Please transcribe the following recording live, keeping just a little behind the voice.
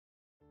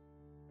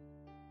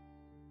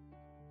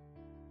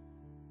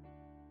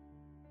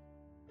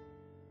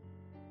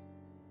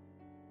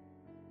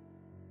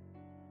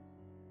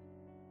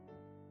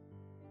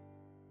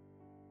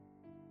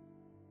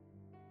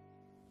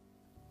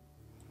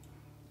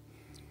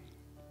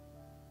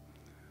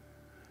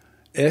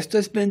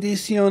Estas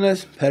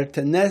bendiciones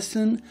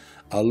pertenecen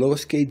a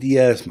los que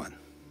diezman.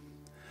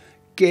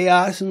 ¿Qué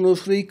hacen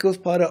los ricos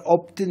para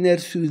obtener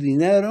su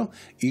dinero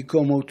y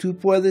cómo tú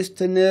puedes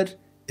tener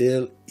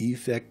el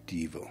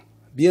efectivo?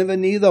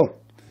 Bienvenido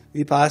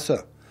y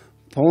pasa.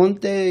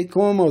 Ponte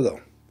cómodo.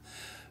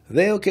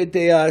 Veo que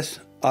te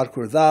has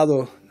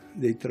acordado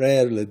de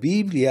traer la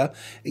Biblia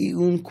y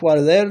un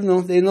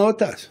cuaderno de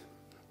notas.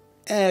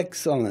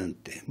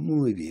 Excelente,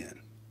 muy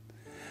bien.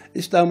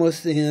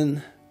 Estamos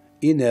en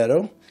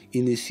enero,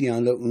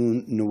 iniciando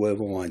un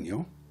nuevo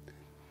año.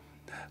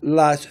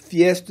 Las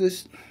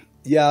fiestas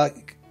ya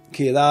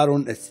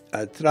quedaron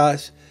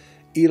atrás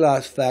y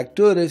las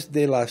facturas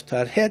de las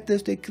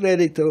tarjetas de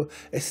crédito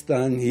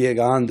están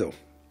llegando.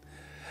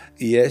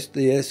 Y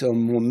este es el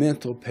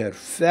momento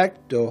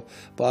perfecto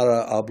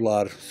para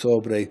hablar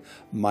sobre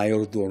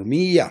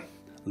mayordomía,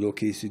 lo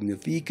que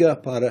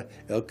significa para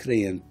el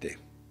creyente.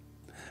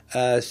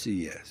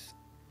 Así es.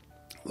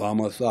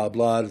 Vamos a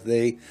hablar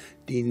de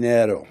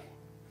dinero.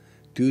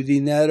 Tu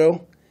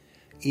dinero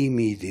y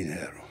mi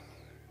dinero.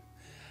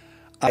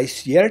 Hay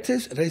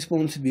ciertas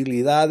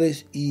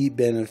responsabilidades y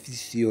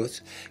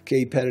beneficios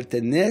que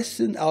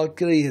pertenecen al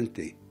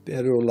creyente,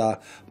 pero la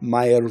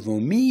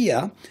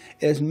mayordomía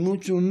es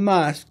mucho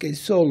más que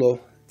solo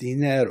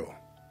dinero.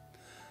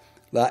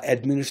 La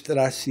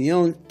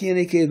administración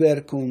tiene que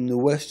ver con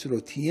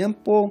nuestro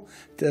tiempo,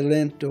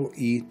 talento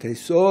y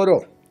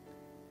tesoro.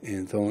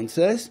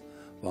 Entonces,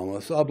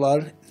 vamos a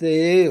hablar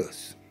de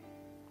ellos.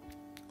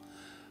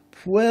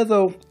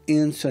 Puedo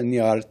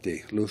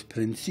enseñarte los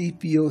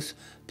principios,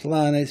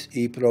 planes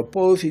y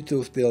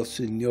propósitos del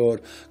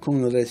Señor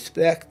con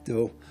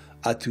respecto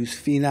a tus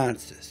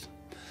finanzas,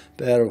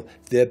 pero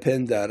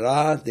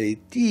dependerá de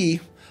ti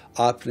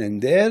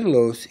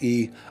aprenderlos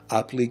y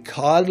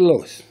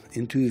aplicarlos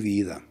en tu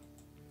vida.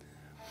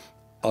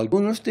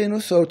 Algunos de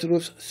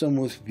nosotros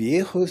somos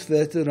viejos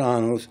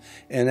veteranos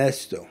en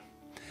esto.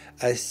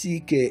 Así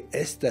que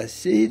esta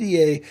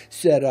serie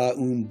será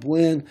un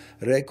buen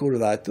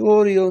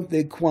recordatorio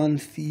de cuán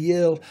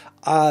fiel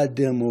ha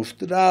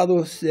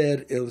demostrado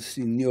ser el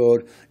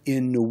Señor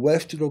en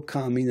nuestro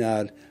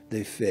caminar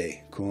de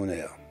fe con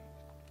Él.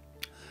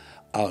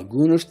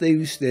 Algunos de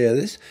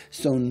ustedes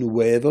son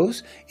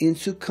nuevos en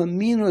su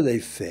camino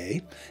de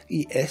fe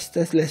y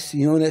estas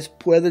lecciones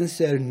pueden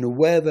ser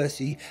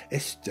nuevas y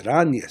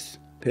extrañas.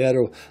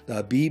 Pero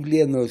la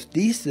Biblia nos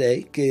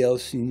dice que el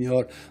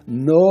Señor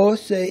no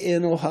se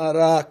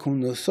enojará con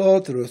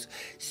nosotros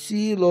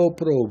si lo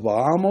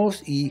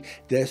probamos y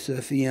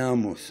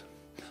desafiamos,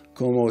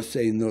 como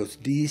se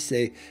nos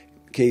dice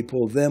que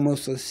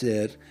podemos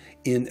hacer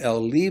en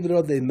el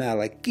libro de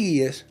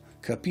Malaquías,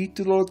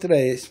 capítulo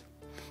 3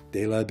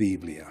 de la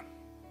Biblia.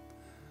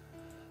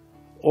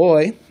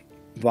 Hoy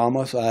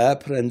vamos a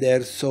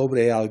aprender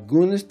sobre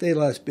algunas de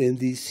las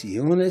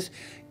bendiciones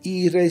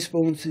y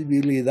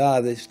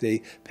responsabilidades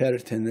de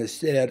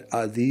pertenecer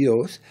a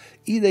Dios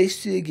y de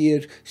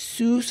seguir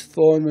sus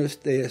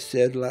formas de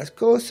hacer las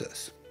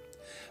cosas.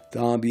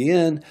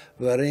 También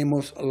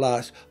veremos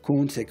las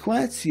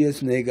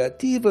consecuencias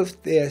negativas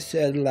de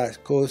hacer las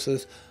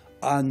cosas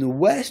a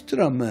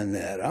nuestra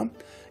manera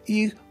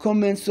y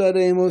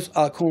comenzaremos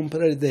a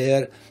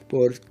comprender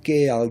por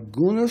qué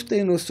algunos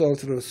de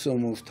nosotros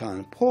somos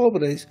tan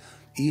pobres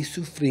y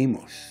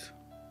sufrimos.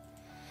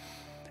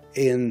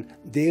 En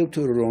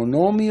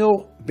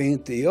Deuteronomio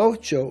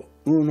 28,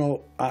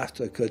 1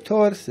 hasta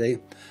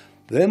 14,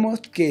 vemos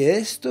que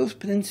estos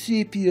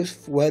principios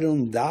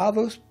fueron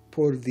dados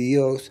por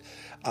Dios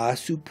a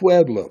su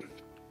pueblo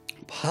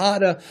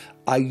para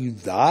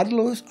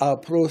ayudarlos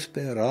a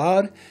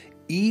prosperar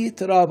y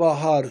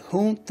trabajar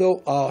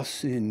junto al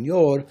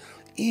Señor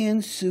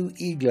en su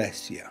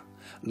iglesia,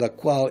 la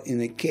cual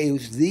en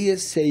aquellos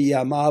días se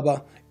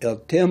llamaba el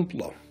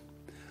templo.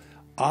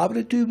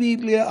 Abre tu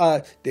Biblia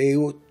a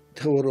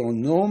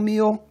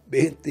Deuteronomio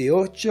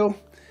 28,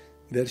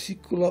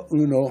 versículo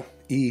 1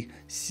 y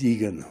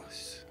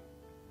síguenos.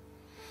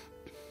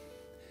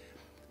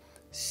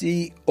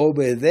 Si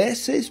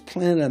obedeces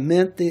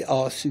plenamente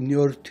al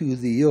Señor tu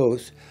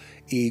Dios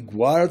y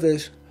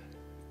guardas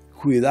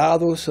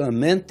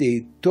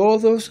cuidadosamente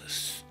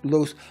todos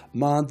los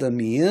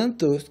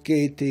mandamientos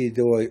que te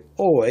doy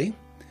hoy,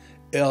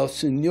 el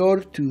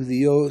Señor tu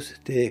Dios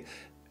te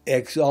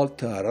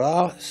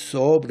exaltará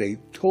sobre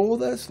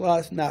todas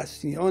las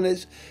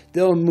naciones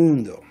del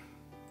mundo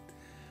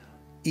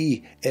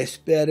y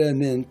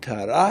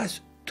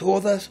experimentarás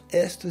todas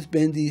estas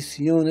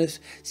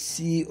bendiciones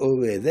si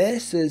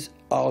obedeces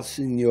al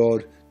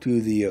Señor tu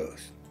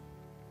Dios.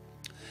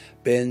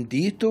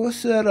 Bendito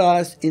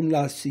serás en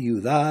la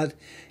ciudad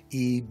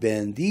y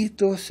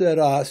bendito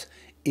serás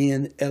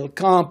en el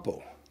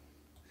campo.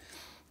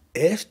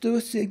 Esto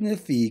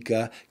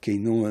significa que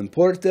no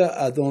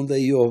importa a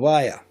dónde yo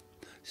vaya,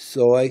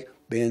 soy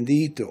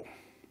bendito.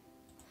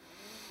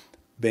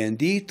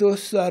 Bendito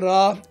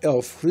será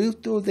el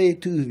fruto de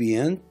tu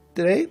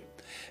vientre,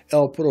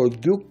 el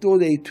producto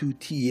de tu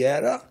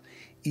tierra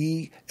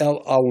y el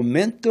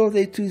aumento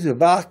de tus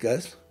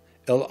vacas,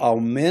 el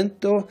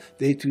aumento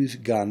de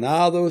tus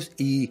ganados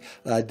y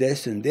la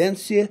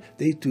descendencia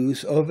de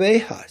tus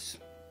ovejas.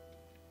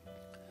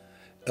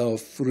 El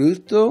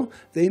fruto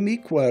de mi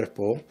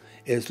cuerpo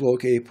es lo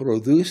que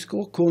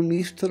produzco con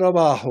mis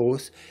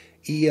trabajos,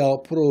 y el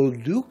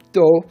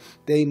producto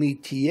de mi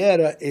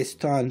tierra es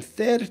tan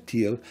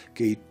fértil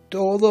que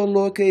todo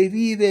lo que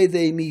vive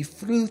de mi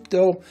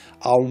fruto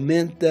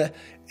aumenta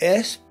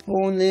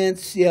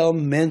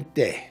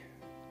exponencialmente.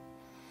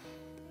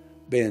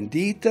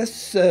 Benditas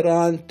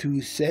serán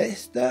tu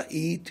cesta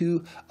y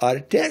tu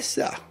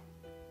arteza.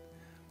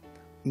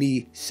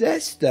 Mi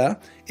cesta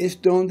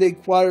es donde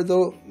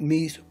guardo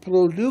mis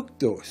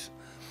productos,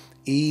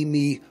 y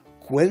mi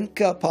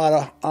cuenca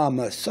para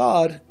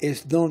amasar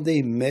es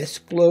donde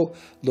mezclo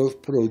los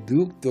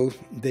productos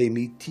de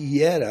mi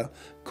tierra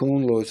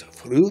con las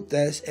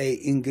frutas e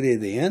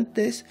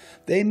ingredientes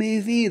de mi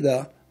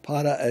vida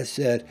para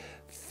hacer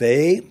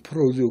fe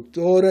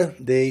productora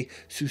de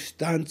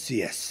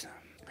sustancias.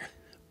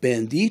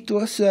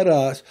 Bendito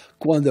serás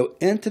cuando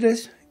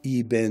entres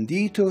y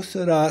bendito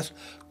serás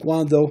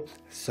cuando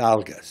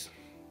salgas.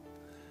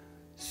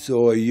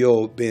 Soy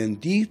yo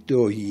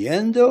bendito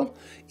yendo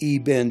y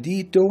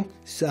bendito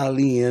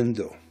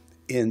saliendo.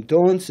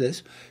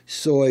 Entonces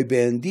soy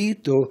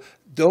bendito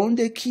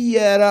donde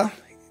quiera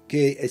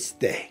que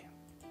esté.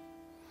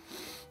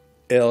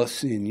 El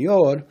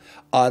Señor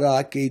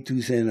hará que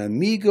tus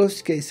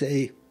enemigos que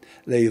se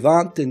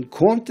levanten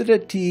contra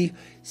ti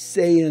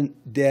sean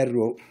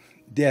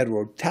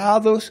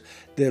derrotados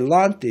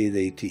delante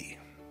de ti.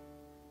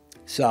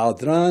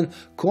 Saldrán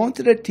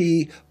contra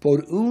ti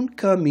por un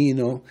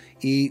camino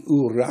y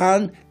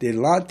huirán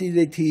delante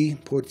de ti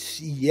por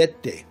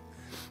 7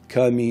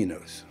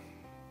 caminos.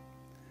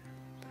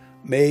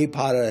 Me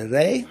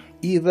pararé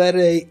y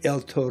veré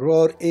el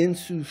terror en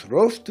sus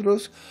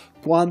rostros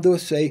cuando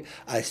se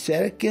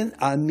acerquen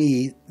a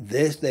mí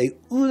desde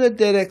una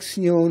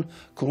dirección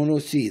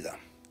conocida.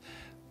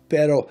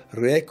 Pero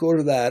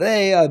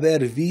recordaré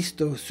haber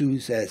visto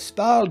sus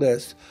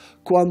espaldas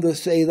cuando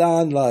se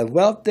dan la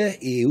vuelta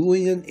y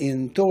huyen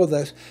en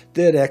todas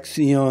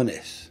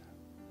direcciones.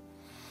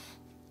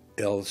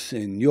 El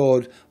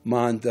Señor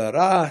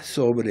mandará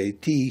sobre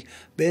ti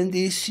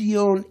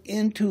bendición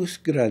en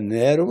tus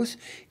graneros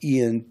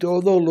y en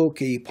todo lo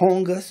que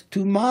pongas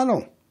tu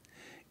mano,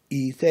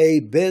 y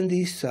te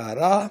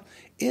bendecirá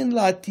en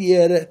la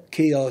tierra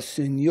que el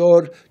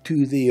Señor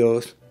tu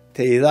Dios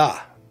te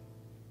da.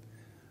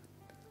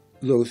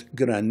 Los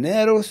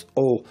graneros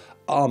o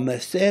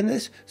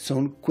almacenes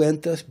son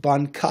cuentas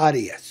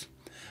bancarias,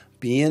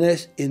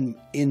 bienes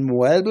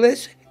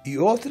inmuebles y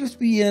otros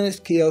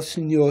bienes que el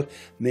Señor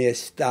me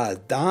está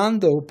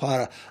dando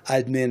para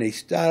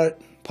administrar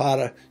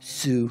para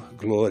su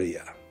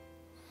gloria.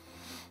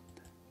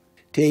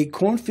 Te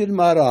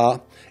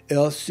confirmará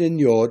el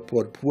Señor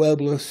por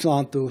pueblo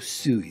santo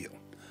suyo,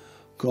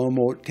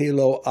 como te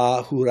lo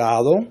ha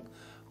jurado,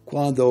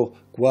 cuando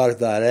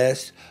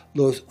guardarás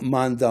los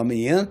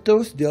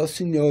mandamientos del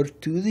Señor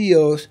tu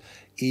Dios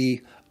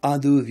y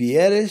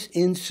anduvieres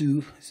en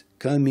sus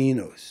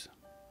caminos.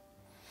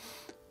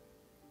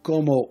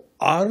 Como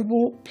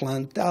árbol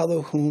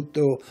plantado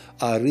junto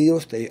a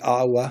ríos de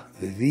agua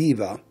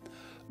viva,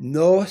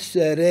 no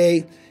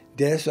seré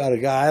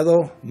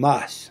desarraigado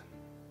más.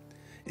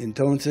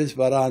 Entonces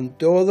verán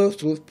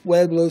todos los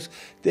pueblos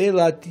de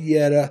la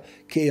tierra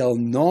que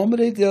el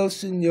nombre del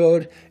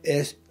Señor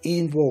es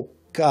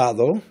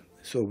invocado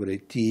sobre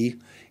ti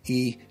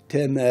y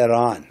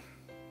temerán.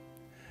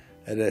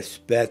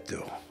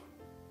 Respeto.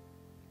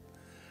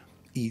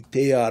 Y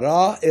te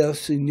hará el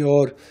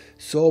Señor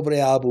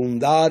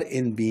sobreabundar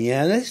en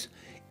bienes,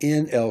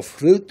 en el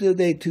fruto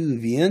de tu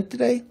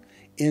vientre,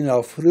 en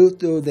el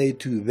fruto de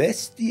tu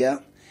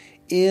bestia,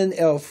 en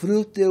el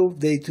fruto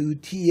de tu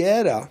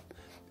tierra,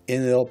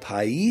 en el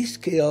país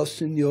que el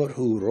Señor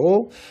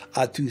juró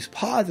a tus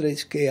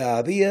padres que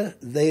había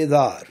de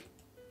dar.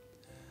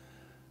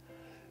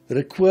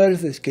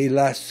 Recuerdes que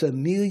la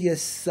semilla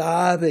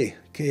sabe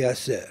qué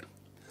hacer,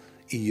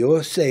 y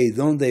yo sé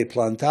dónde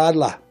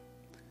plantarla.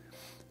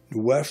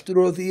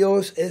 Nuestro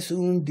Dios es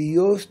un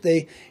Dios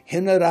de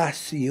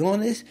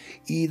generaciones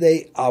y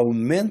de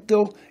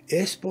aumento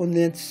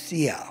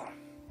exponencial.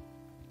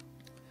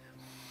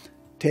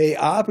 Te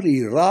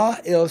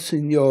abrirá el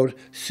Señor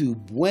su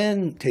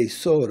buen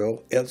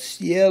tesoro, el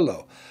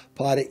cielo,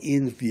 para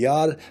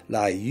enviar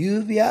la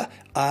lluvia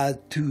a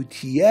tu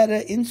tierra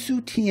en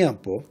su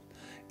tiempo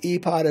y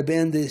para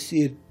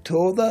bendecir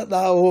toda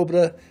la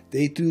obra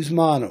de tus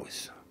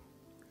manos.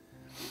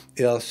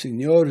 El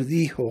Señor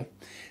dijo: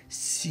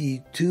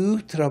 si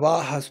tú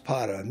trabajas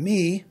para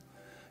mí,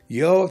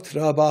 yo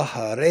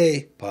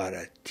trabajaré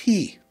para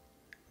ti.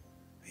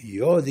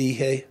 Yo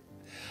dije: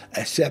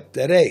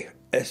 aceptaré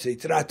ese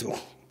trato.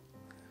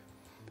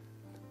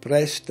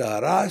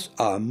 Prestarás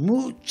a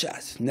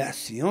muchas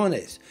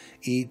naciones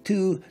y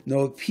tú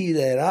no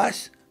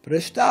pedirás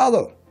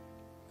prestado.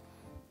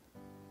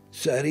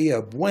 Sería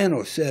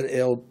bueno ser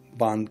el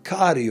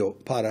bancario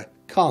para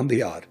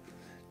cambiar.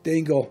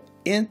 Tengo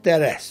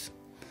interés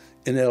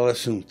en el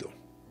asunto.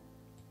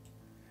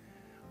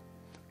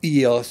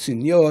 y el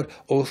Señor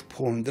os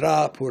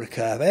pondrá por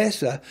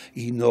cabeza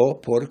y no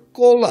por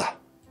cola.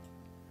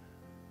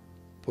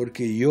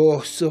 Porque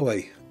yo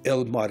soy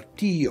el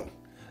martillo,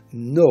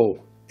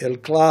 no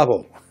el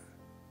clavo.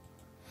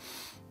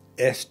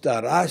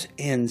 Estarás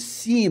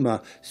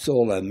encima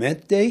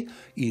solamente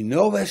y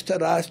no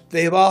estarás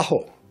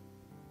debajo.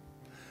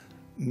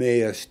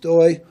 Me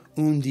estoy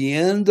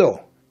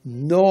hundiendo,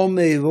 no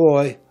me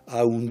voy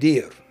a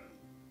hundir.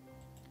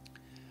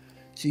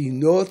 Si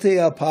no te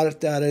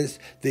apartares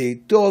de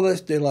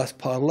todas de las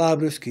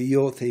palabras que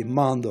yo te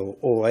mando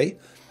hoy,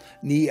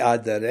 ni a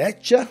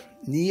derecha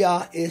ni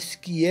a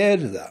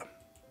izquierda.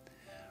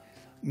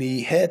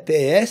 Mi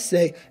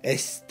GPS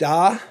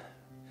está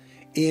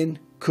en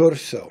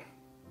curso.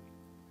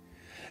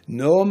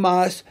 No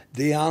más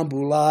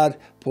deambular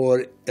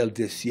por el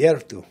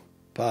desierto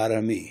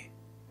para mí.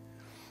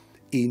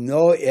 Y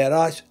no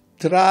irás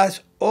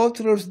tras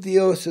otros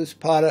dioses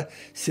para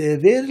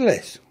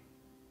servirles.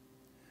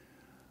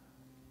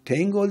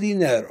 Tengo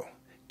dinero,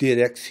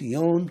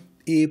 dirección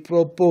y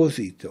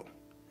propósito.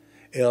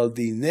 El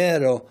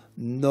dinero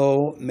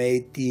no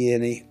me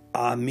tiene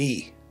a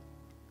mí.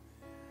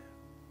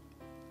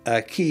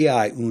 Aquí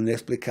hay una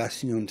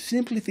explicación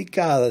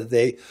simplificada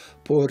de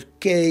por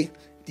qué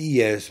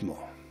diezmo.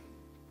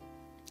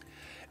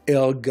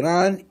 El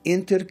gran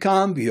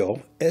intercambio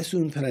es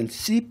un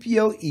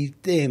principio y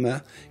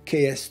tema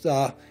que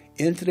está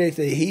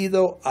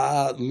entretejido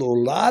a lo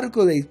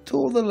largo de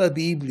toda la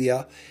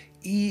Biblia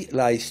y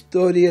la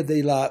historia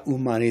de la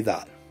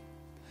humanidad.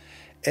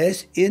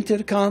 Es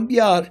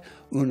intercambiar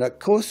una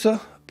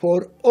cosa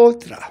por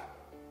otra.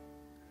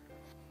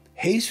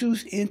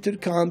 Jesús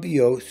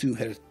intercambió su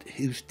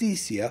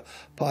justicia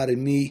para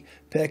mi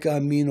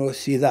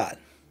pecaminosidad.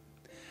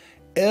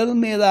 Él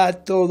me da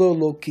todo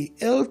lo que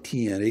Él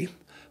tiene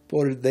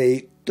por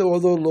de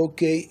todo lo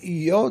que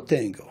yo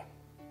tengo,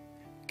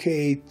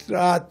 que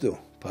trato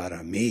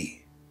para mí.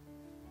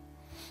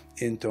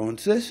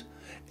 Entonces,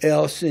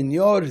 el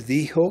Señor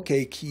dijo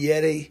que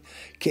quiere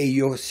que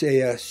yo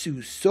sea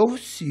su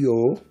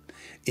socio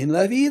en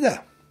la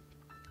vida.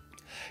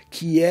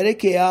 Quiere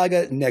que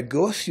haga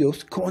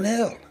negocios con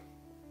Él.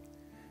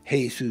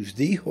 Jesús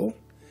dijo,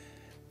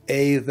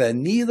 he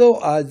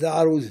venido a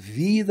daros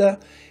vida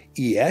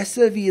y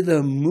esa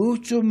vida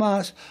mucho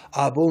más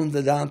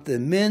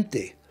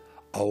abundantemente,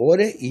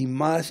 ahora y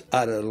más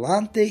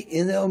adelante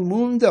en el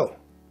mundo,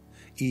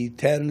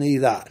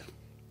 eternidad.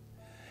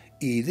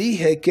 Y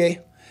dije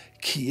que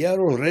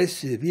quiero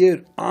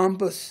recibir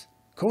ambas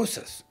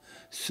cosas.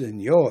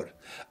 Señor,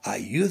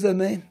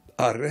 ayúdame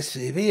a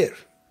recibir.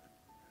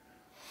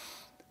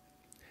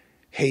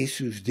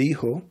 Jesús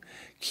dijo,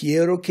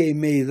 quiero que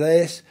me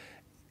des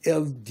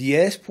el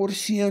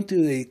 10%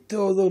 de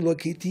todo lo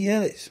que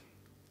tienes.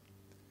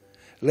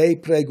 Le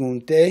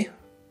pregunté,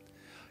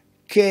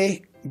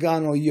 ¿qué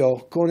gano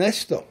yo con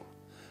esto?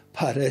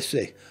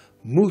 Parece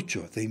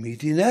mucho de mi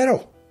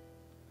dinero.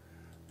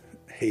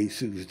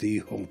 Jesús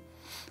dijo,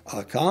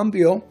 a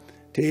cambio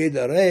te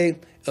daré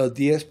el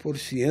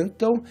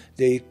 10%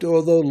 de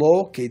todo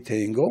lo que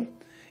tengo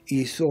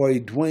y soy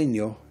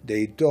dueño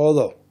de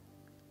todo.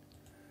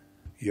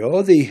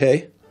 Yo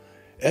dije,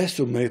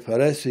 eso me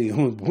parece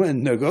un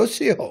buen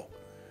negocio.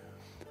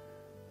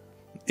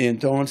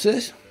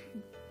 Entonces,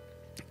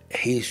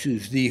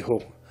 Jesús dijo,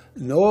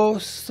 no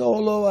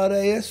solo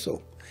haré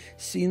eso,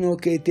 sino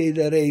que te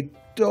daré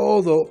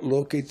todo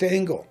lo que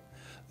tengo,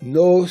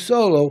 no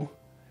solo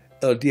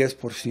el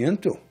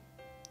 10%.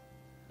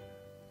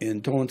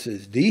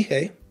 Entonces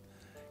dije,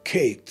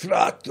 ¿qué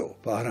trato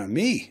para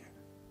mí?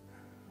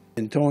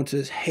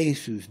 Entonces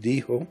Jesús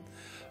dijo,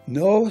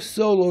 no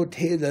solo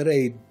te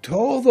daré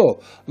todo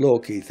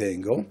lo que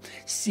tengo,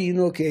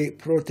 sino que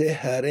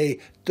protegeré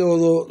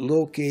todo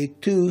lo que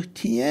tú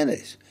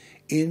tienes,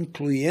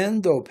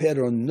 incluyendo,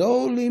 pero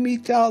no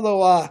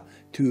limitado a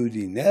tu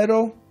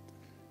dinero,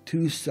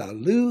 tu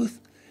salud,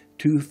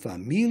 tu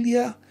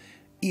familia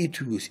y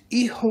tus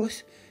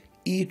hijos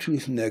y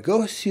tus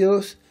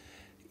negocios,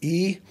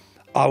 y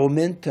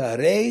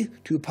aumentaré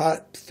tu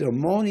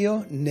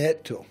patrimonio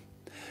neto,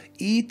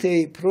 y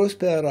te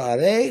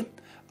prosperaré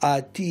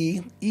a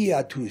ti y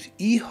a tus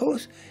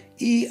hijos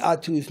y a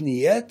tus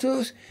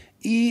nietos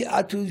y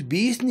a tus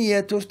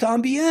bisnietos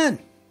también.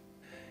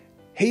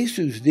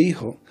 Jesús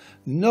dijo,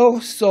 no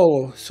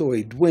solo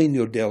soy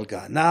dueño del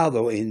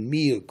ganado en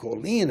 1000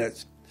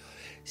 colinas,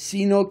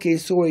 sino que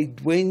soy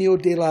dueño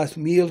de las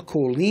 1000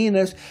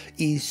 colinas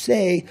y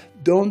sé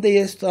dónde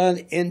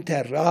están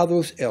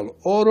enterrados el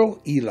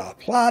oro y la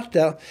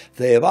plata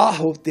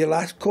debajo de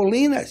las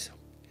colinas.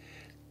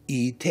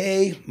 Y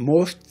te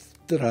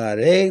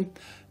mostraré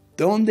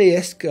dónde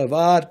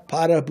excavar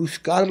para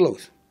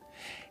buscarlos.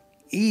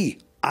 Y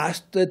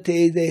hasta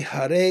te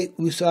dejaré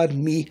usar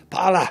mi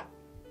pala.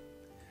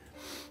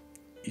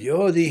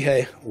 Yo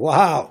dije,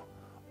 wow,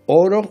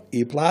 oro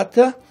y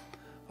plata,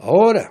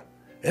 ahora,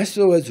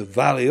 eso es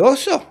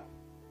valioso.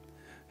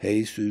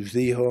 Jesús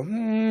dijo,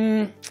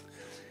 en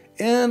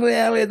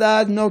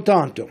realidad no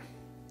tanto.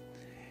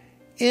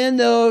 En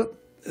el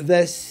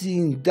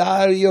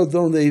vecindario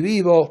donde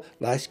vivo,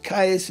 las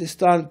calles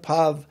están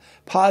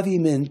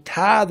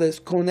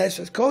pavimentadas con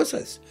esas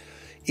cosas,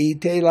 y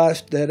te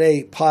las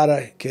daré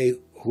para que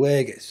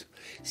juegues,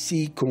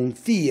 si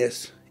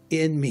confías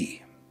en mí.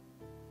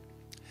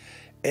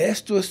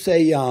 Esto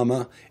se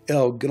llama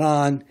el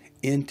gran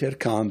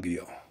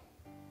intercambio.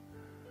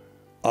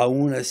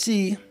 Aún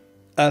así,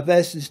 a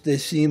veces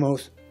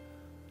decimos,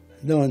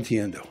 no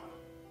entiendo.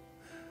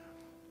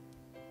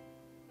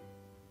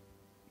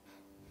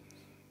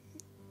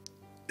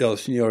 El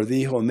Señor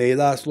dijo, me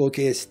das lo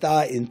que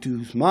está en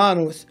tus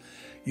manos,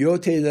 yo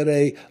te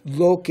daré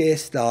lo que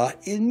está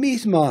en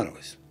mis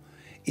manos.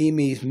 Y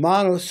mis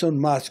manos son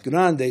más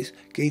grandes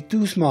que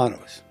tus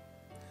manos.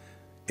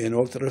 En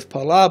otras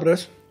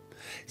palabras,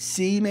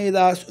 si me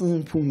das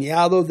un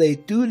puñado de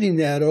tu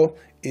dinero,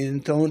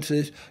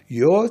 entonces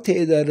yo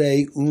te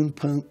daré un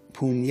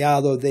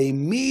puñado de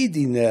mi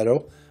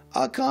dinero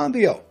a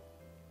cambio.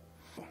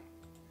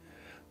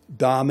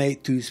 Dame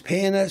tus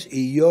penas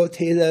y yo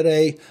te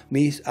daré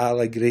mis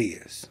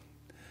alegrías.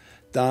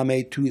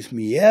 Dame tus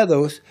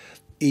miedos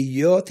y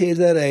yo te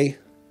daré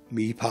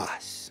mi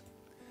paz.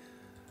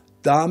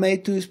 Dame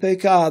tus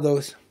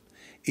pecados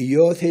y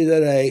yo te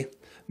daré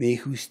mi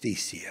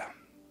justicia.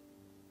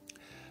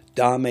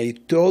 Dame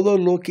todo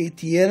lo que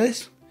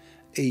tienes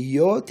y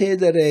yo te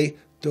daré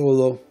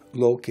todo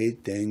lo que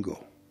tengo.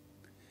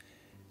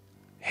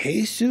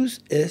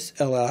 Jesús es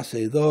el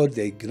hacedor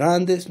de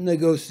grandes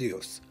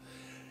negocios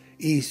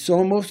y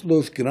somos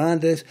los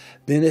grandes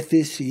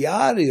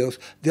beneficiarios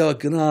del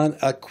gran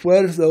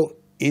acuerdo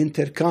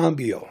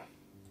intercambio.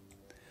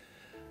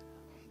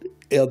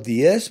 El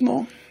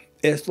diezmo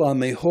es la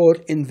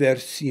mejor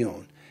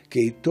inversión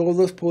que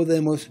todos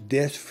podemos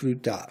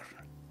disfrutar.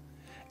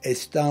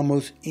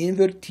 Estamos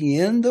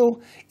invirtiendo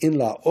en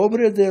la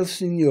obra del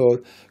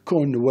Señor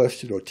con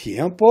nuestro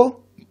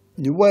tiempo,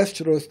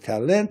 nuestros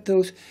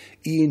talentos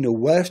y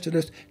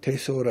nuestras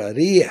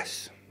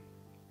tesorerías.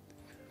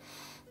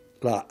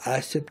 La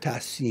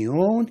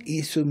aceptación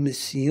y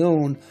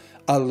sumisión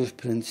a los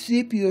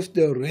principios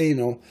del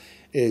reino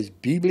es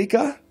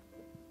bíblica,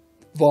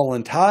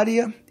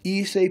 voluntaria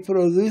y se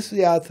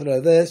produce a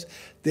través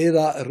de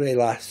la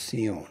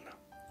relación.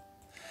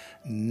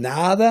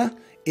 Nada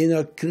en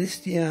el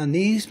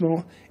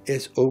cristianismo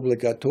es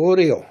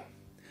obligatorio,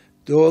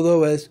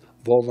 todo es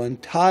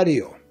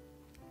voluntario.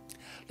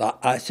 La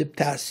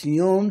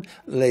aceptación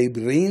le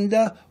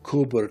brinda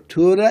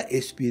cobertura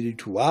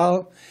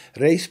espiritual,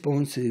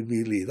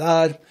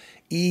 responsabilidad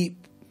y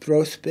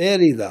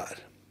prosperidad.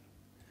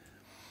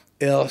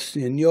 El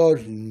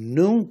Señor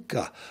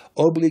nunca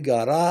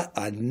obligará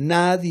a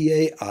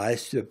nadie a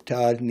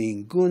aceptar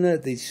ninguna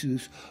de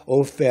sus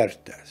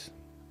ofertas.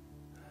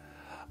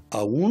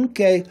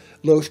 Aunque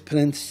los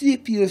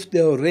principios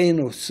del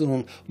reino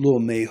son lo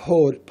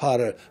mejor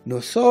para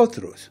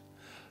nosotros,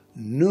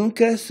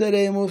 nunca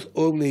seremos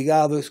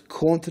obligados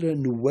contra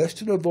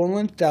nuestra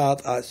voluntad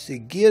a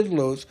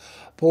seguirlos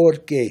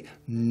porque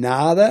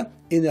nada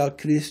en el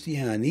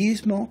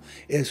cristianismo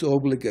es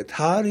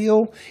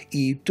obligatorio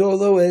y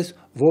todo es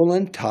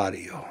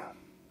voluntario.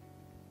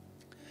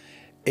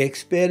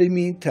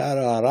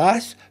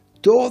 Experimentarás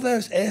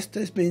todas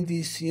estas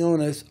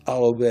bendiciones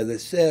al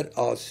obedecer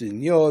al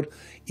Señor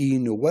y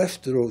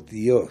nuestro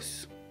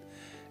Dios.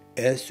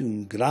 Es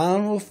una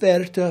gran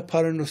oferta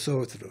para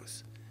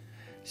nosotros.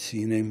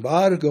 Sin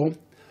embargo,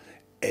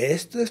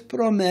 estas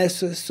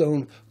promesas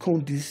son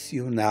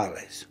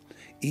condicionales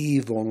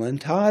y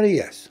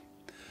voluntarias,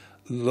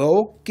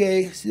 lo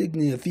que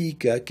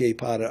significa que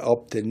para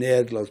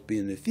obtener los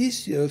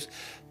beneficios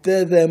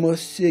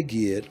debemos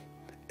seguir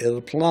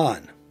el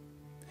plan.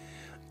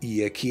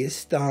 Y aquí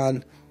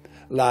están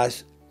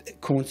las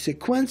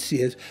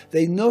consecuencias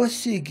de no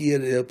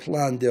seguir el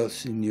plan del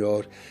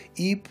Señor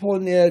y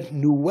poner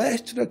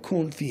nuestra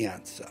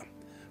confianza,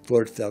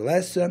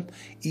 fortaleza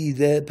y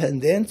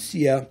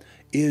dependencia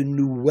en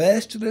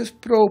nuestras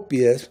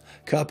propias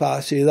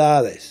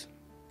capacidades.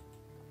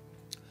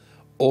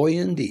 Hoy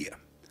en día,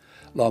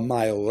 la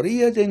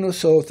mayoría de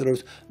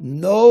nosotros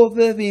no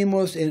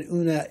vivimos en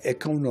una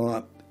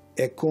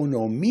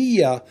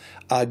economía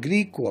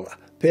agrícola,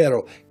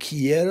 pero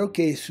quiero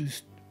que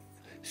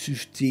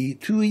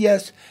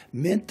sustituyas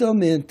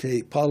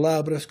mentalmente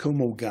palabras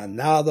como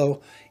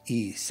ganado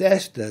y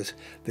cestas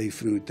de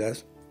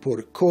frutas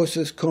por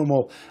cosas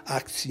como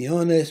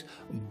acciones,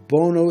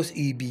 bonos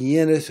y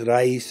bienes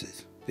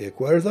raíces. ¿De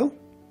acuerdo?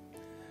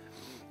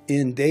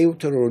 En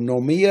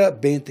Deuteronomio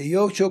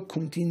 28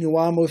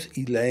 continuamos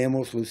y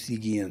leemos lo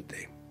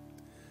siguiente.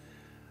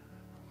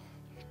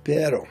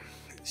 Pero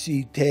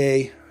si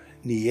te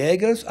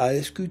niegas a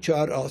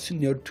escuchar al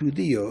Señor tu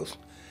Dios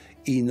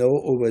y no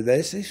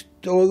obedeces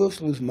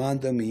todos los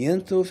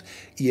mandamientos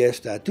y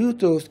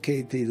estatutos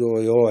que te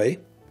doy hoy,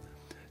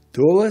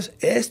 todas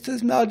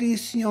estas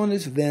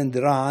maldiciones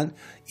vendrán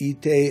y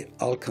te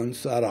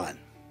alcanzarán.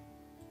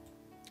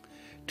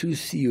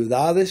 Tus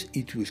ciudades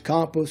y tus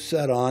campos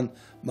serán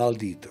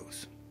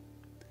malditos.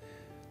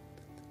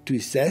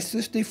 Tus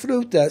cestas de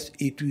frutas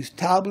y tus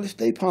tablas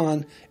de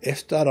pan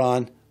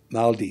estarán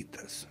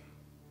malditas.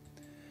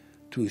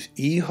 Tus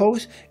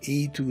hijos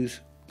y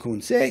tus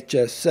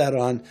cosechas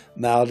serán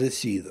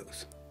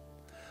maldecidos.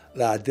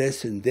 La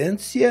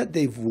descendencia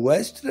de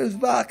vuestras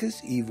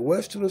vacas y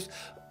vuestros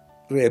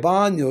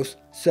rebaños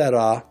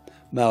será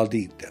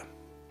maldita.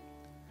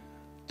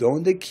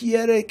 Donde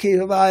quiera que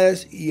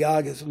vayas y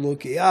hagas lo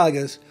que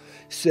hagas,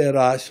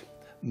 serás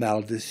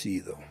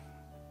maldecido.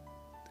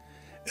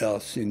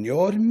 El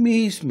Señor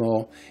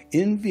mismo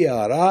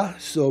enviará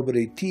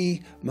sobre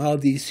ti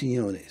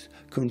maldiciones,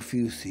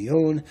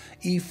 confusión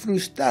y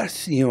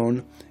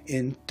frustración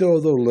en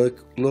todo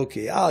lo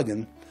que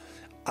hagan,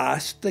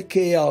 hasta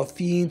que al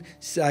fin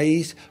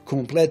seáis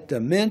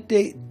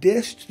completamente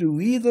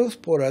destruidos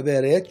por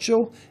haber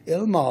hecho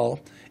el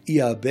mal y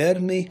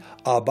haberme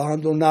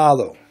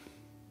abandonado.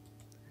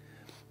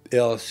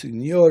 El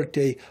Señor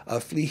te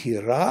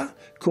afligirá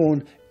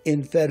con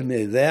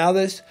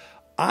enfermedades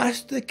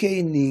hasta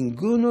que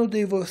ninguno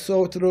de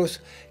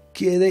vosotros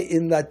quede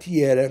en la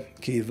tierra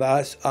que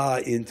vas a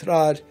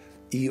entrar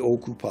y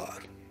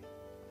ocupar.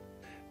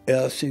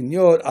 El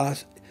Señor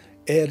os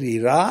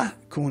herirá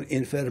con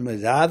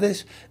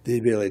enfermedades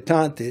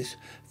debilitantes,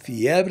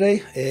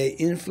 fiebre e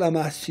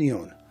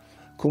inflamación,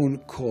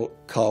 con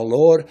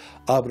calor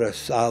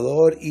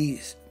abrasador y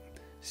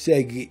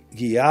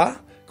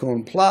sequía,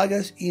 con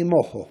plagas y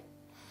mojo.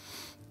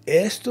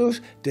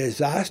 Estos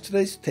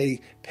desastres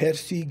te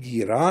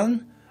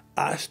perseguirán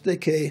hasta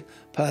que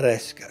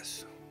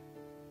perezcas.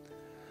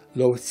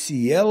 Los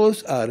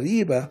cielos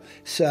arriba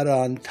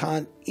serán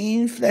tan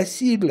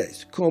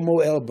inflexibles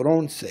como el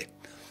bronce,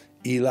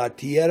 y la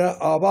tierra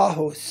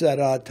abajo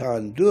será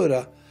tan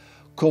dura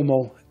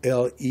como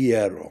el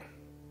hierro.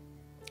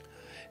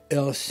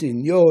 El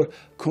Señor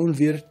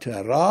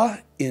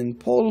convertirá en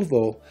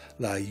polvo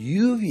la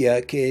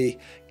lluvia que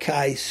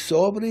cae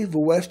sobre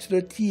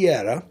vuestra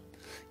tierra,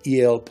 y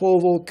el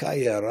polvo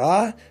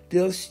caerá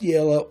del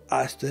cielo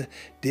hasta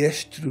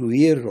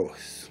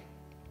destruirlos.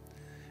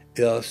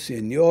 El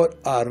Señor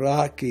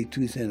hará que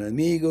tus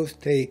enemigos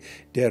te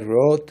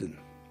derroten.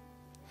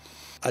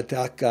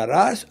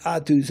 Atacarás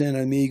a tus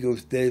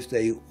enemigos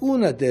desde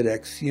una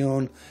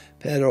dirección,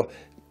 pero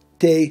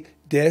te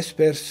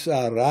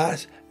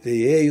dispersarás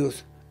de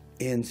ellos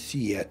en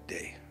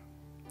 7.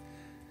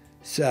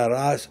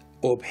 Serás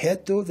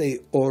objeto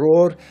de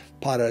horror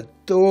para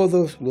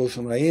todos los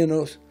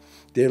reinos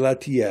de la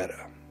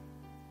tierra.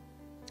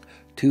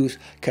 Tus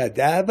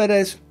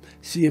cadáveres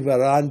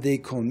servirán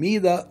de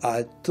comida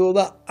a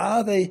toda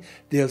ave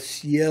del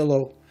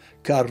cielo,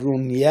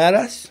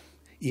 carroñeras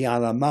y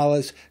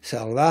animales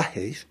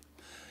salvajes,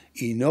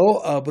 y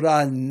no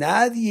habrá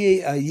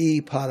nadie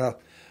allí para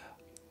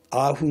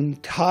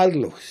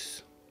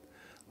ahuntarlos.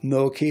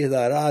 No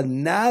quedará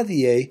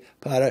nadie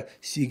para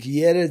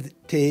siquiera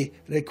te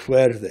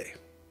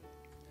recuerde.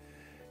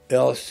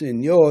 El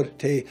Señor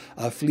te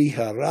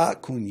afligirá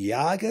con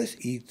llagas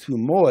y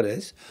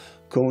tumores,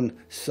 con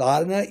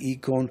sarna y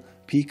con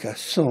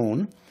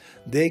picazón,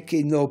 de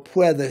que no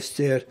puedes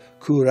ser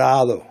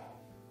curado.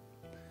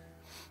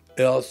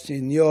 El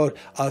Señor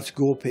os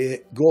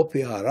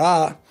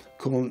golpeará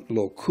con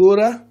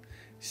locura,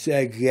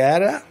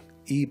 ceguera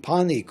y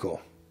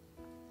pánico.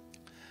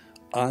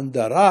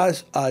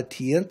 Andarás a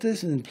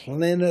tientas en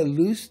plena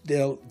luz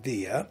del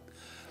día,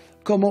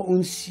 como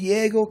un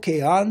ciego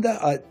que anda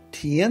a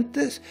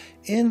tientas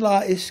en la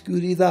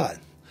oscuridad,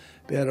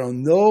 pero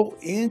no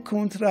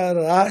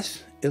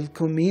encontrarás el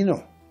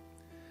camino.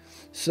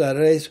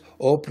 Seréis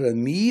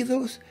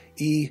oprimidos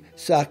y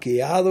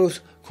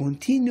saqueados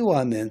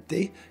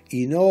continuamente,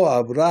 y no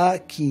habrá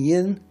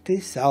quien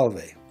te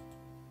salve.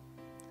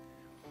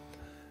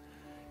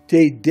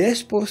 Te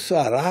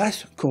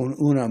desposarás con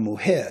una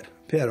mujer,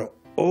 pero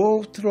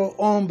otro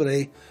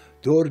hombre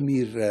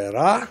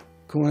dormirá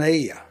con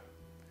ella.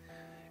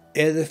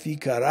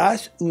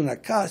 Edificarás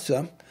una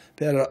casa,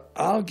 pero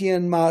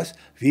alguien más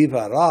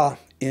vivirá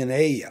en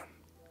ella.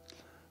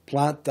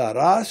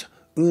 Plantarás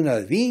una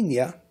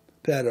viña,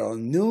 pero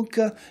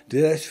nunca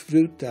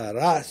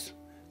disfrutarás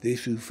de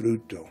su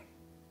fruto.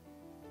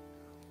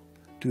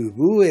 Tu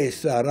buey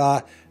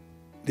será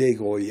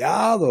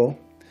degollado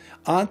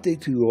ante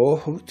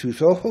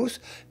tus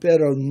ojos,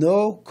 pero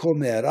no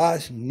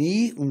comerás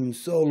ni un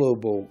solo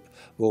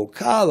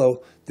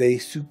bocado de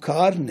su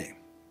carne.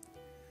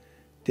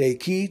 Te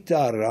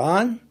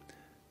quitarán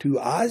tu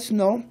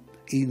asno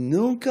y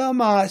nunca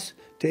más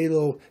te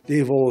lo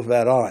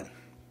devolverán.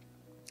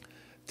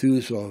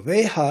 Tus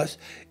ovejas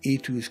y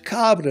tus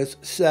cabras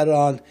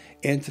serán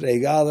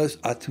entregadas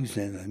a tus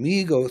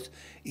enemigos,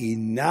 y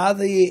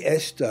nadie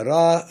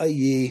estará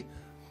allí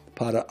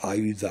para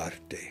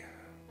ayudarte.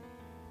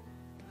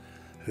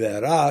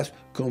 Verás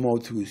como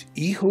tus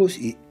hijos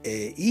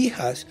e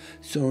hijas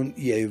son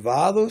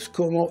llevados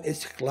como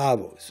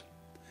esclavos.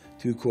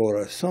 Tu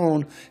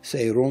corazón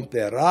se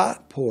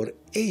romperá por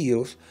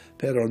ellos,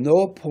 pero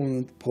no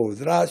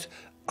podrás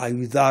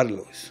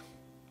ayudarlos.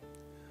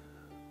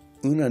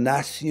 Una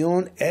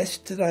nación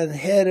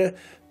extranjera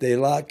de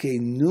la que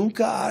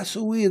nunca has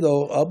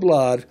oído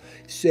hablar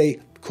se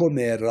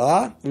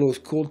comerá los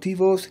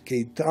cultivos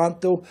que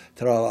tanto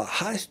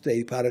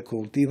trabajaste para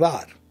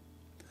cultivar.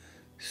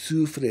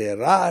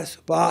 Sufrirás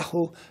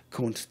bajo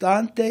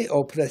constante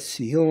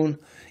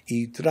opresión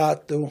y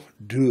trato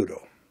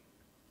duro.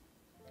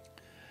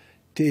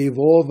 Te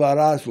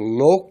volverás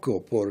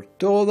loco por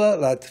toda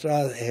la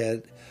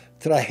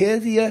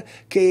tragedia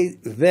que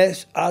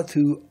ves a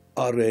tu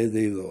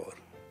alrededor.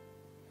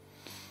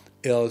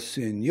 El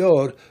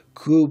Señor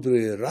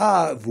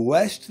cubrirá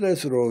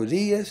vuestras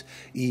rodillas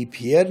y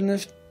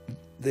piernas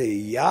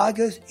de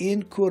llagas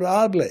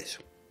incurables.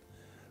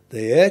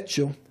 De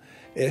hecho,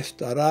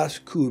 estarás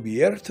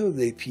cubierto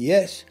de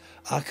pies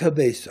a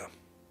cabeza.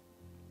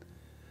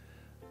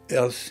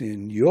 El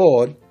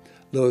Señor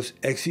los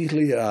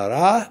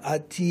exiliará a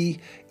ti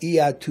y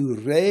a tu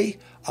rey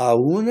a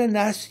una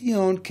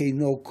nación que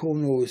no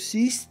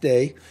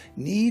conociste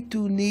ni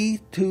tú ni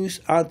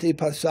tus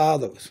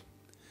antepasados.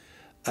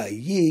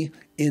 Allí,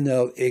 en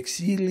el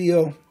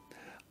exilio,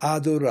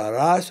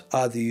 adorarás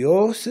a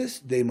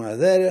dioses de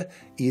madera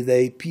y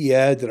de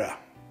piedra.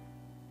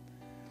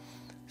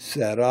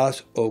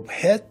 Serás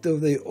objeto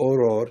de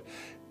horror,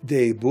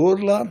 de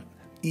burla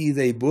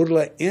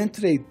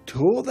entre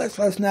todas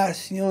las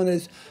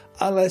naciones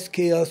a las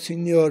que el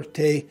Señor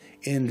te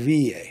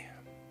envíe.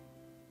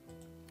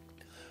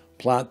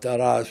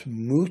 Plantarás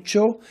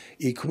mucho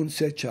y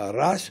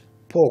cosecharás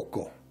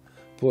poco,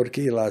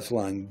 porque las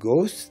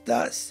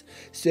langostas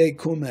se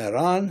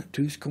comerán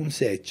tus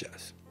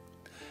cosechas.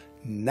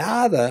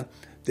 Nada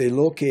de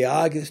lo que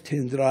hagas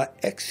tendrá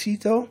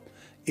éxito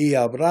y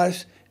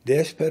habrás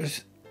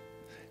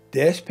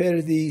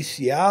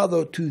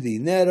desperdiciado tu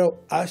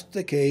dinero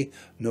hasta que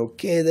no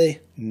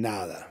quede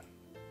nada.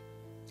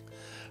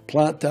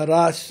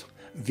 Plantarás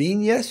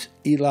viñas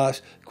y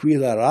las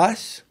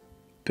cuidarás,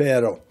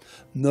 pero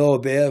no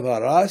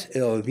beberás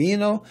el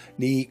vino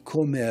ni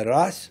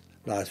comerás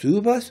las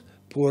uvas,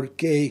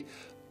 porque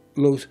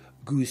los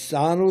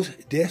gusanos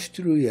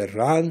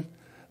destruirán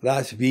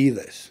las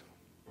vides.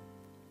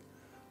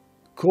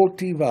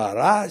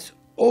 Cultivarás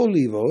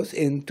olivos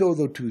en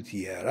toda tu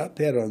tierra,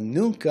 pero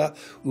nunca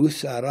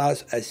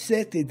usarás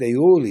aceite de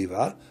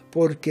oliva,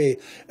 porque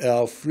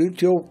el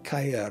fruto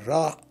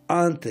caerá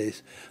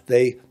antes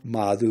de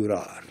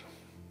madurar.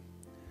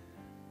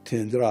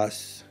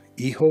 Tendrás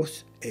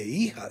hijos e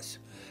hijas,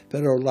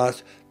 pero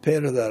las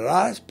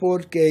perderás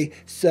porque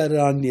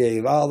serán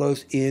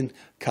llevados en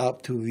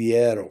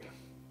cautiverio.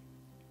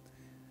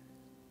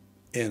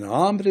 En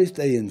hambres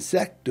de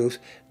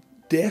insectos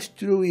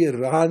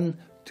destruirán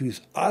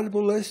tus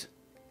árboles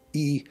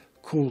y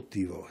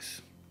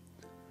cultivos.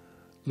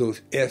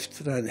 Los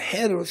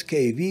extranjeros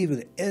que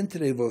viven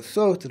entre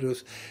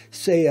vosotros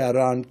se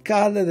harán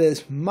cada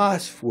vez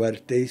más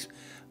fuertes,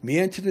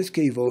 mientras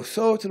que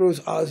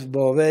vosotros os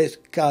volvéis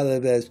cada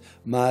vez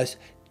más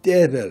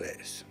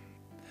débiles.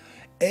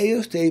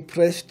 Ellos te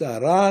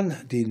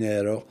prestarán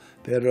dinero,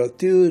 pero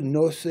tú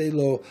no se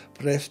lo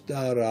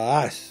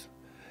prestarás.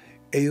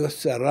 Ellos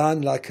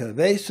serán la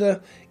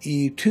cabeza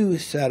y tú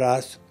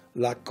serás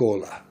la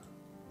cola.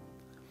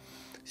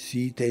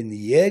 Si te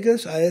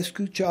niegas a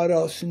escuchar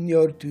al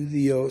Señor tu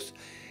Dios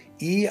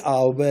y a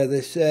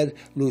obedecer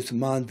los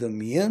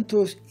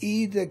mandamientos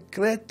y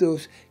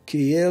decretos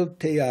que Él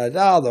te ha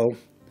dado,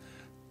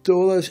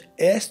 todas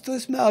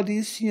estas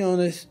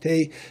maldiciones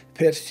te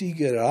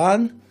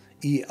perseguirán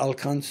y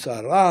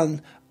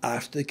alcanzarán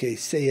hasta que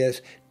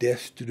seas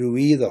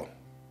destruido.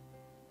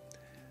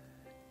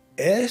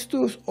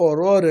 Estos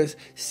horrores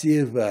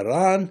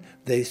servirán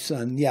de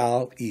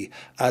señal y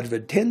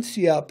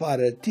advertencia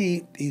para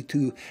ti y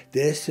tu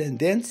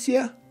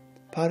descendencia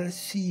para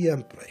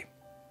siempre.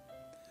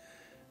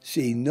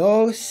 Si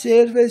no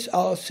sirves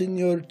al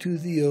Señor tu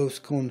Dios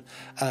con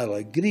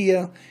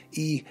alegría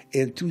y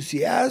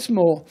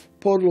entusiasmo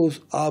por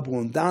los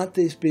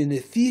abundantes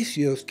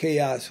beneficios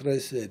que has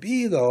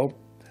recibido,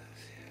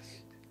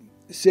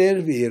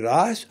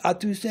 servirás a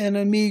tus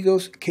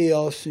enemigos que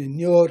el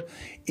Señor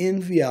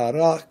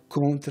enviará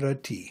contra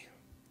ti.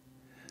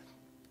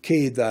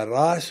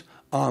 Quedarás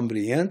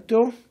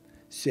hambriento,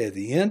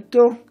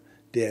 sediento,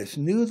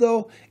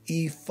 desnudo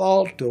y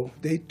falto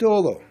de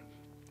todo.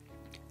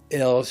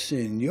 El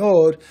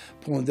Señor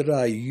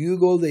pondrá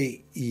yugo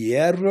de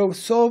hierro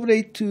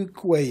sobre tu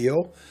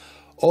cuello,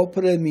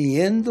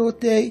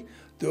 oprimiéndote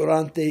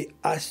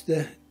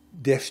hasta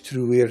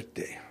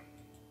destruirte.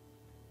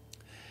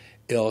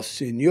 El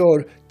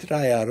Señor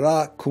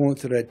traerá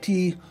contra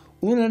ti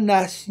una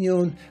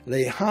nación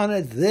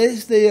lejana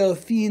desde el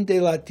fin de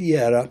la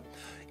tierra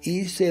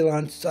y se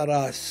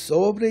lanzará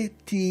sobre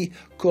ti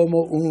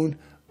como un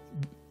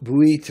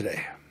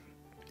buitre.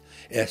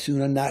 Es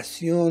una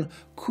nación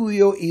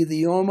cuyo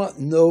idioma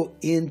no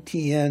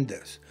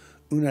entiendes,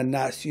 una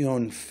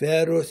nación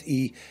feroz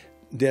y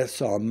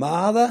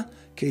desalmada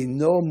que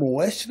no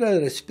muestra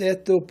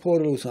respeto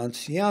por los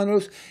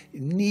ancianos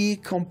ni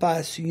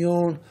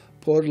compasión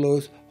por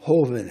los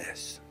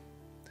jóvenes.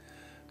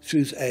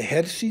 Sus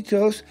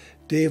ejércitos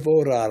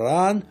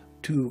devorarán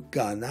tu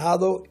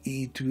ganado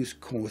y tus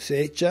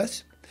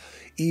cosechas,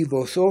 y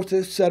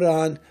vosotros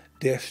serán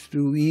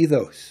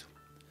destruidos.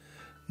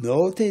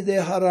 No te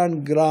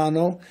dejarán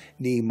grano,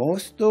 ni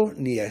mosto,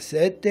 ni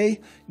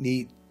aceite,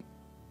 ni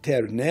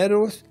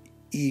terneros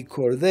y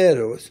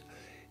corderos,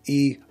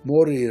 y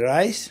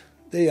moriréis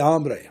de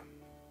hambre.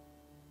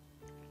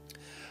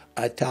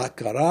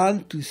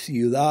 Atacarán tus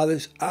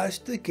ciudades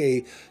hasta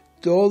que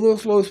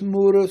todos los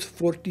muros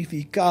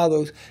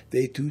fortificados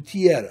de tu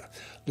tierra,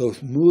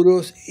 los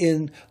muros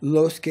en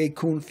los que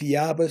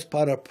confiabas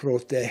para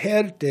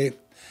protegerte,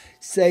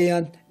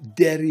 sean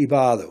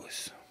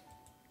derribados.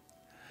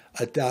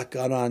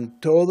 Atacarán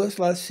todas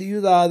las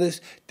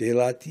ciudades de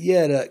la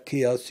tierra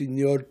que el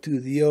Señor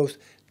tu Dios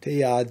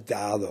te ha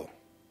dado.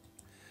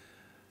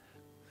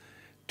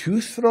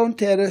 Tus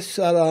fronteras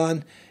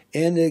serán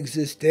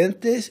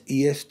inexistentes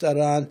y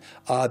estarán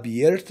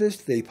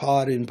abiertas de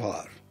par en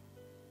par.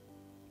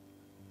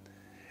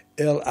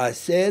 El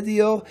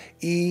asedio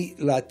y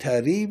la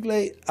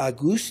terrible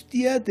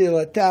angustia del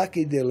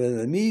ataque del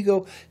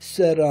enemigo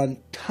serán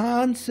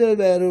tan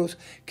severos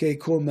que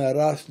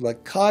comerás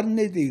la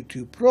carne de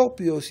tus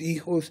propios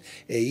hijos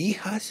e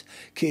hijas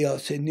que el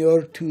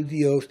Señor tu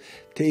Dios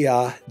te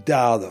ha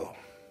dado.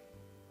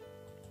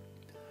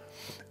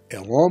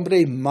 El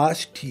hombre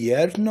más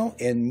tierno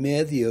en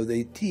medio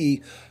de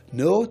ti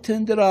no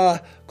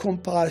tendrá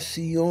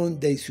compasión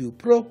de su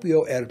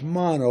propio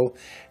hermano,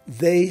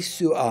 de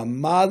su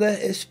amada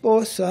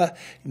esposa,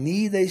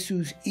 ni de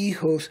sus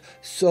hijos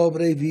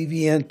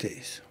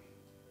sobrevivientes.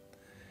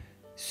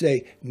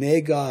 Se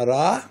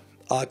negará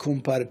a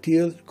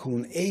compartir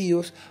con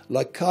ellos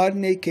la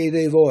carne que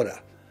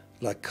devora,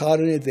 la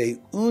carne de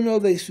uno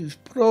de sus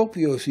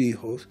propios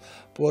hijos,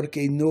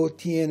 porque no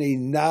tiene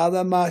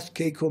nada más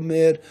que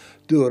comer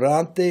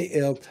durante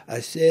el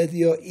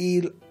asedio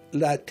y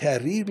la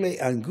terrible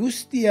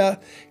angustia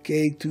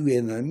que tu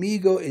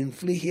enemigo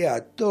inflige a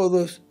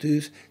todas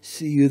tus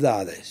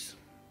ciudades.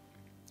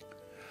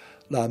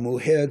 La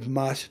mujer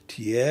más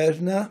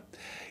tierna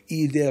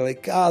y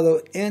delicada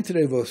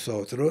entre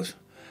vosotros,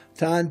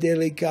 tan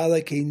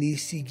delicada que ni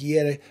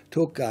siquiera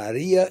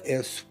tocaría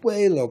el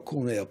suelo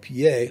con el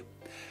pie,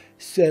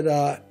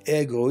 será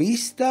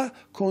egoísta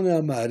con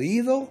el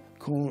marido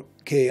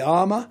que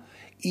ama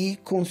y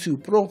con su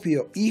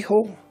propio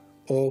hijo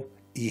o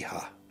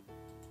hija.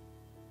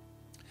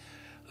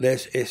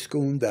 Les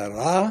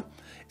esconderá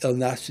el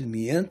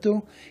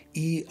nacimiento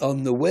y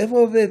el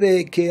nuevo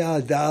bebé que ha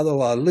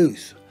dado a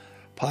luz,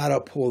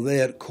 para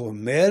poder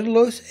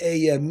comerlos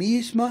ella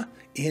misma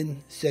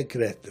en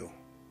secreto.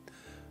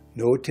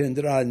 No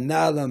tendrá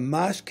nada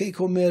más que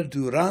comer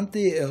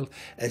durante el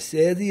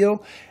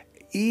asedio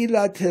y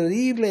la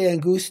terrible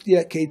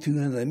angustia que tu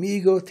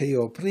enemigo te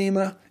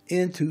oprima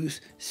en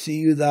tus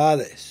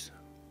ciudades.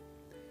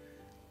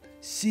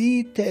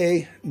 Si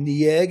te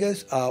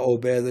niegas a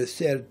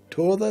obedecer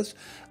todas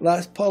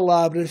las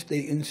palabras de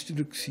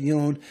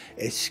instrucción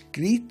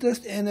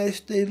escritas en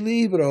este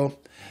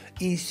libro,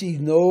 y si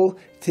no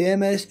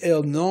temes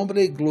el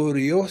nombre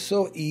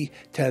glorioso y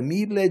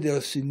temible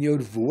del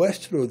Señor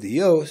vuestro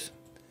Dios,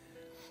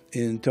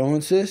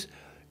 entonces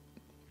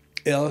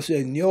el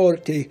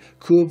Señor te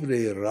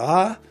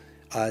cubrirá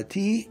a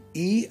ti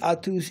y a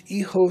tus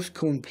hijos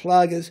con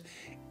plagas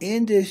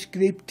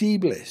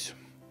indescriptibles.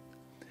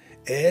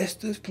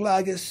 Estas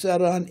plagas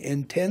serán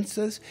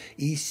intensas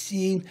y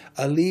sin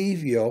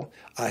alivio,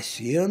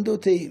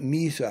 haciéndote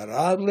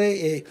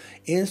miserable e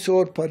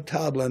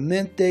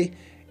insoportablemente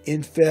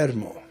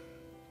enfermo.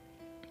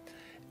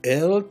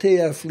 Él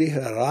te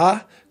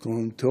afligirá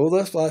con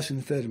todas las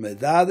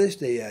enfermedades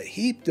de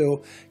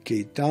Egipto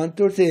que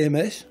tanto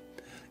temes,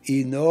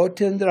 y no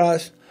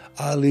tendrás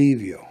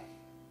alivio.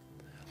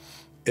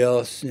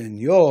 El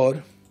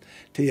Señor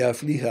te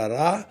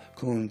afligirá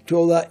con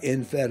toda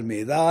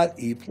enfermedad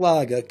y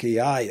plaga que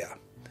haya,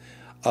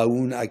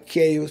 aun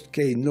aquellos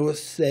que no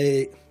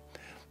se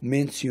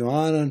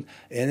mencionan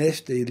en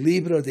este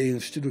libro de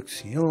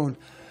instrucción,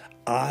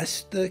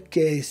 hasta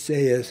que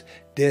seas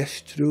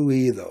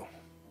destruido.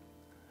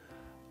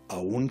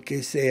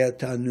 Aunque sean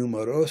tan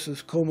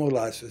numerosos como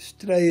las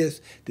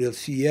estrellas del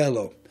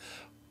cielo,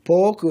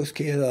 pocos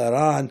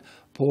quedarán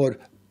por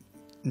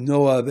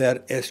no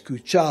haber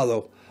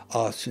escuchado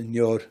al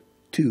Señor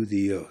tu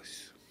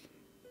Dios.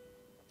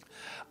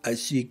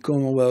 Así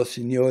como el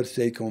Señor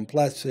se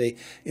complace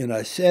en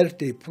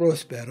hacerte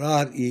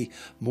prosperar y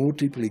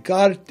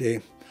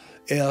multiplicarte,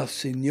 el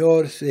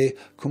Señor se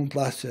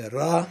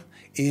complacerá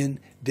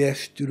en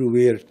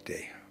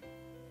destruirte.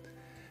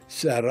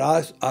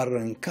 Serás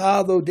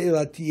arrancado de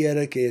la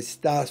tierra que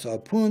estás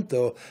a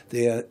punto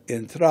de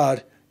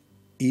entrar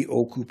y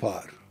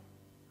ocupar,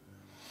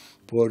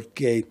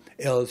 porque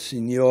el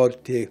Señor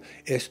te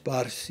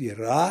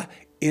esparcirá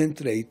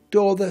entre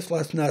todas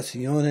las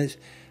naciones,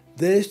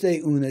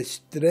 desde un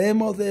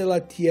extremo de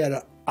la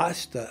tierra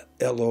hasta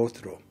el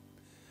otro.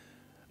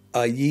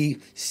 Allí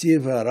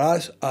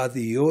servirás a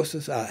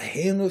dioses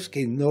ajenos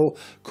que no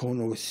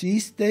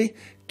conociste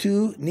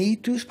tú ni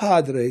tus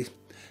padres,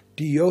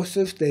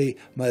 dioses de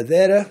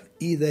madera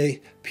y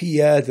de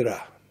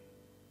piedra.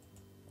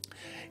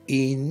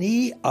 y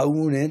ni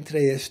aun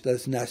entre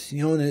estas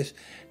naciones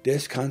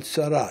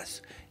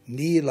descansarás,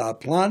 ni la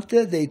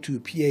planta de tu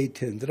pie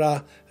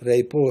tendrá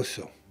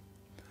reposo.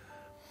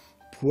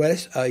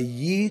 Pues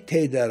allí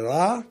te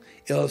dará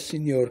el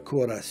Señor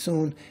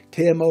corazón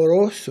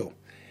temoroso,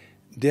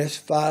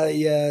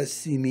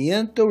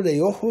 desfallecimiento de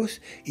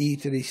ojos y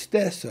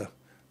tristeza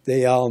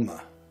de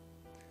alma.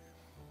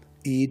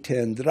 Y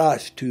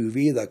tendrás tu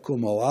vida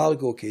como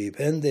algo que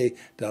pende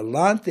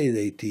delante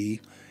de ti,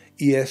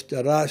 y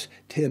estarás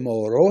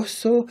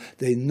temoroso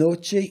de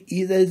noche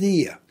y de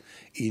día,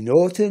 y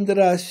no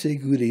tendrás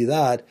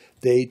seguridad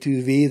de tu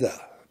vida.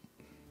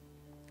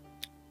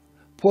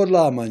 Por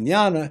la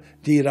mañana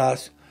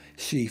dirás,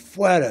 si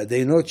fuera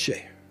de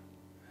noche,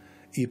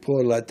 y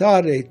por la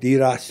tarde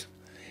dirás,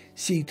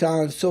 si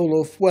tan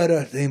solo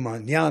fuera de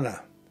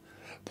mañana,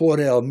 por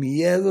el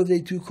miedo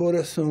de tu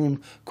corazón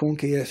con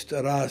que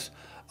estarás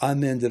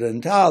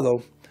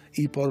amedrentado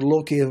y por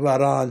lo que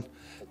verán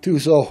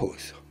tus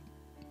ojos.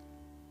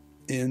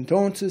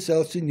 Entonces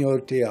el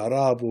Señor te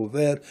hará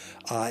volver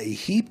a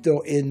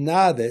Egipto en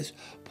naves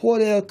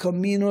por el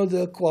camino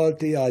del cual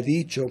te ha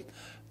dicho,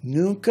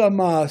 nunca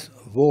más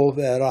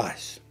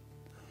volverás.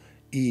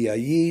 Y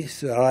allí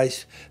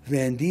seréis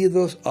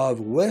vendidos a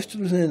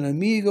vuestros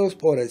enemigos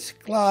por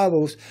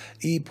esclavos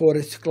y por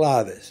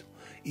esclavas,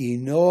 y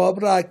no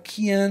habrá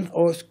quien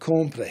os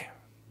compre.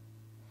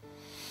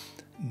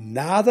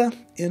 Nada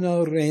en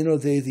el reino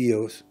de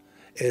Dios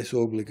es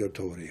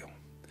obligatorio.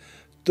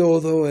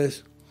 Todo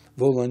es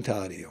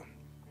voluntario.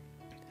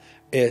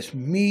 Es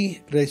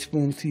mi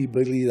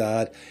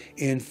responsabilidad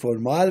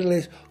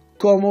informarles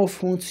cómo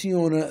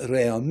funcionan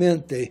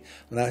realmente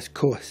las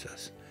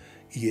cosas.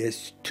 Y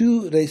es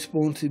tu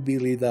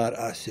responsabilidad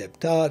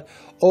aceptar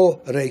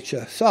o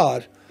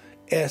rechazar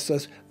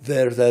esas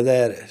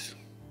verdades.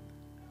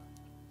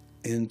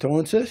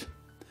 Entonces,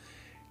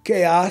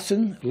 ¿qué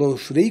hacen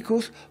los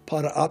ricos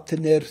para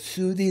obtener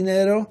su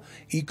dinero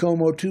y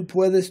cómo tú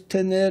puedes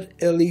tener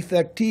el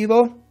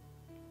efectivo?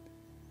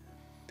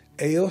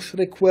 Ellos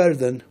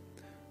recuerdan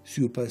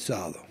su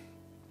pasado.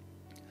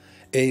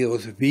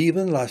 Ellos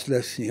viven las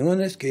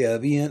lecciones que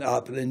habían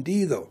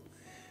aprendido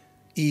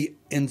y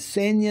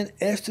enseñan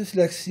estas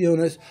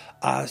lecciones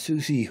a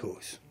sus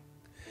hijos.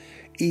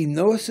 Y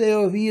no se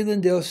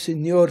olviden del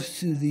Señor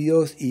su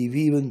Dios y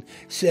viven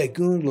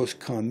según los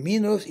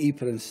caminos y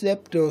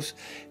preceptos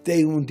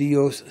de un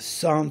Dios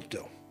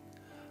santo.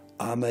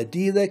 A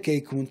medida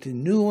que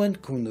continúen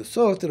con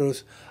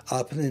nosotros,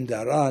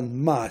 aprenderán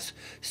más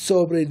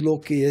sobre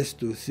lo que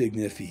esto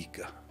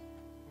significa.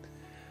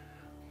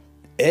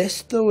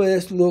 Esto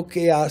es lo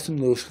que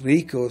hacen los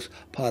ricos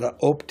para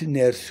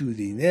obtener su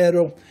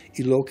dinero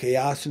y lo que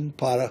hacen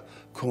para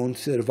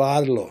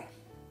conservarlo.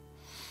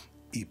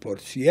 Y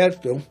por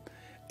cierto,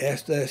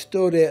 esta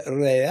historia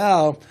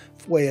real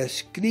fue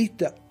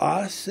escrita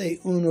hace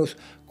unos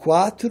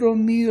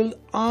 4,000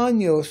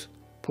 años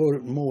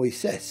por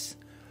Moisés,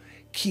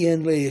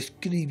 quien le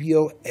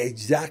escribió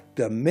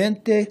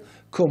exactamente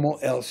como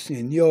el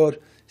Señor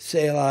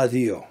se la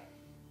dio.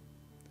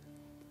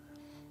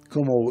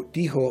 Como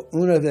dijo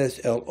una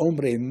vez el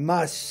hombre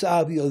más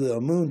sabio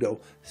del mundo,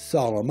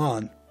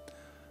 Salomón,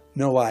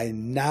 no hay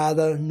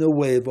nada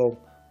nuevo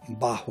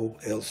bajo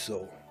el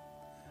sol.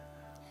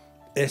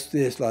 Esta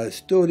es la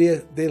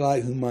historia de la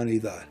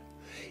humanidad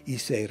y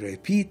se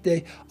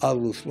repite a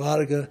lo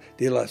largo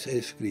de las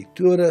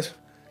escrituras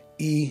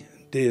y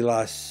de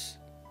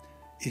las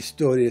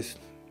historias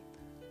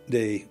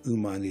de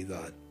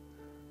humanidad,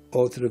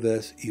 otra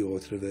vez y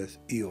otra vez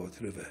y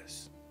otra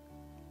vez.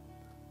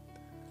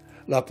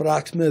 La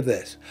próxima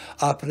vez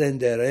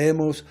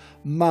aprenderemos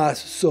más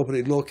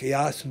sobre lo que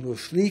hacen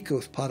los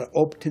ricos para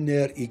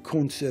obtener y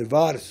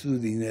conservar su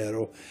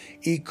dinero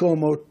y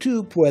cómo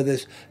tú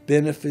puedes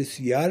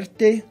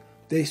beneficiarte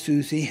de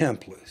sus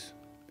ejemplos.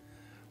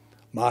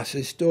 Más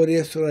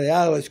historias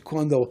reales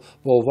cuando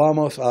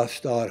volvamos a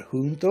estar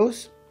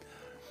juntos.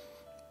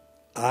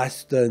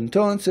 Hasta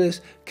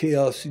entonces, que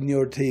el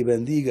Señor te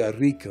bendiga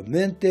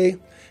ricamente,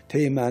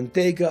 te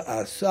mantenga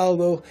a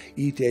salvo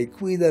y te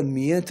cuida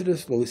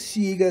mientras lo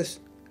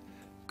sigas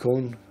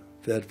con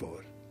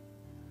fervor.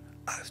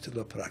 Hasta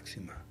la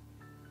próxima.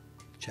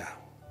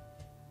 Chao.